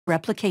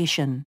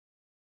replication.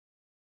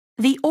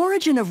 The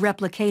origin of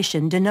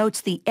replication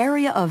denotes the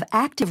area of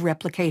active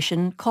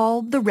replication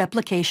called the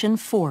replication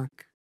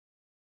fork.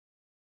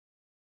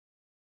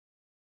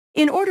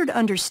 In order to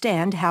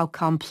understand how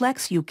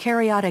complex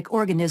eukaryotic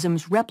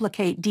organisms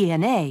replicate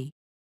DNA,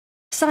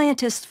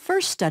 scientists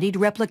first studied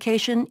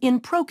replication in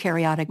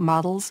prokaryotic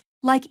models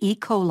like E.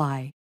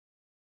 coli.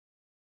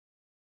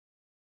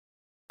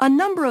 A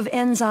number of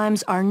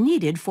enzymes are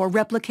needed for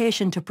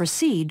replication to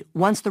proceed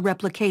once the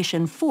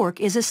replication fork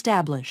is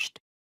established.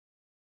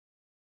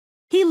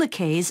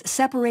 Helicase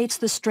separates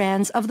the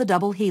strands of the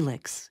double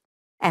helix,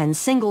 and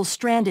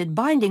single-stranded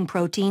binding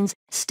proteins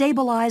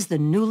stabilize the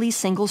newly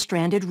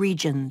single-stranded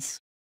regions.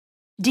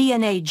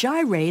 DNA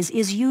gyrase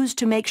is used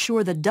to make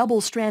sure the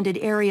double-stranded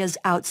areas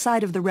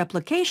outside of the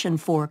replication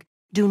fork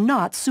do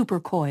not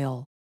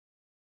supercoil.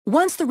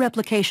 Once the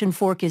replication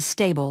fork is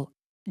stable,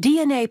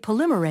 DNA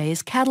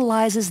polymerase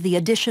catalyzes the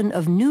addition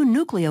of new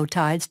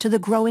nucleotides to the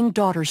growing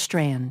daughter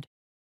strand.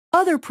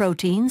 Other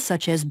proteins,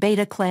 such as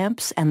beta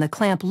clamps and the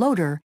clamp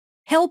loader,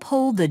 help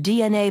hold the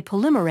DNA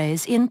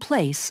polymerase in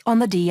place on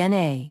the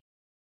DNA.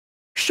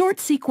 Short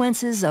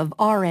sequences of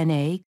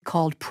RNA,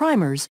 called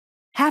primers,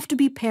 have to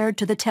be paired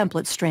to the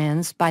template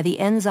strands by the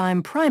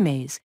enzyme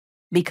primase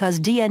because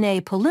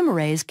DNA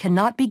polymerase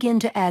cannot begin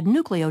to add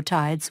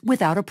nucleotides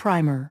without a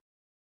primer.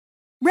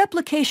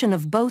 Replication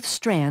of both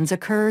strands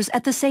occurs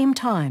at the same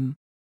time,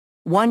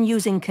 one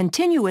using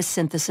continuous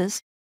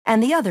synthesis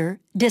and the other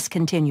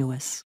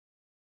discontinuous.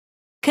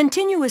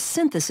 Continuous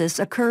synthesis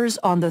occurs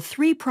on the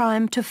 3'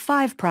 to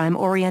 5'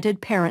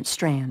 oriented parent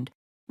strand,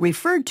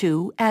 referred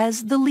to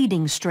as the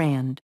leading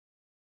strand.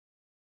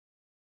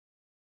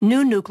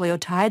 New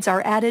nucleotides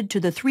are added to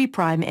the 3'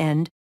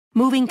 end,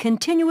 moving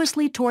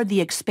continuously toward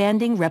the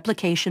expanding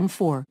replication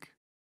fork.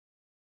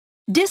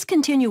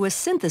 Discontinuous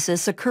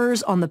synthesis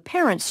occurs on the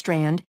parent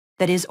strand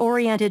that is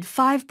oriented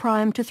 5'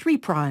 to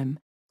 3',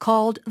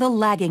 called the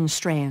lagging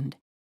strand,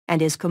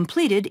 and is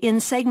completed in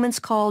segments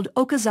called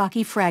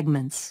Okazaki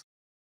fragments.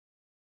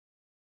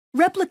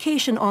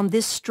 Replication on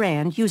this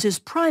strand uses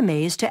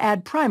primase to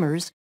add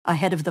primers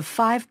ahead of the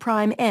 5'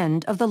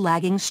 end of the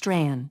lagging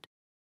strand.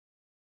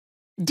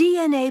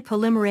 DNA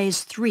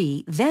polymerase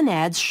III then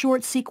adds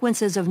short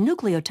sequences of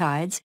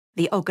nucleotides,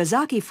 the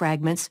Okazaki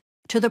fragments,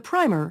 to the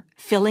primer,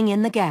 filling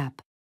in the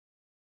gap.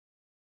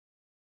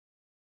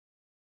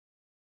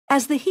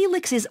 As the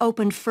helix is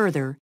opened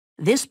further,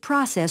 this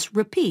process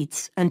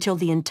repeats until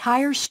the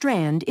entire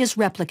strand is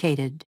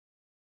replicated.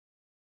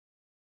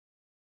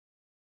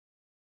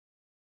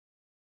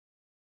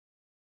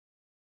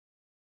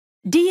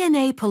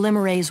 DNA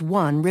polymerase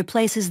I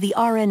replaces the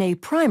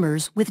RNA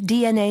primers with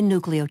DNA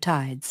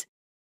nucleotides,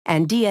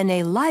 and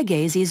DNA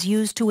ligase is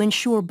used to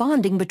ensure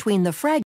bonding between the fragments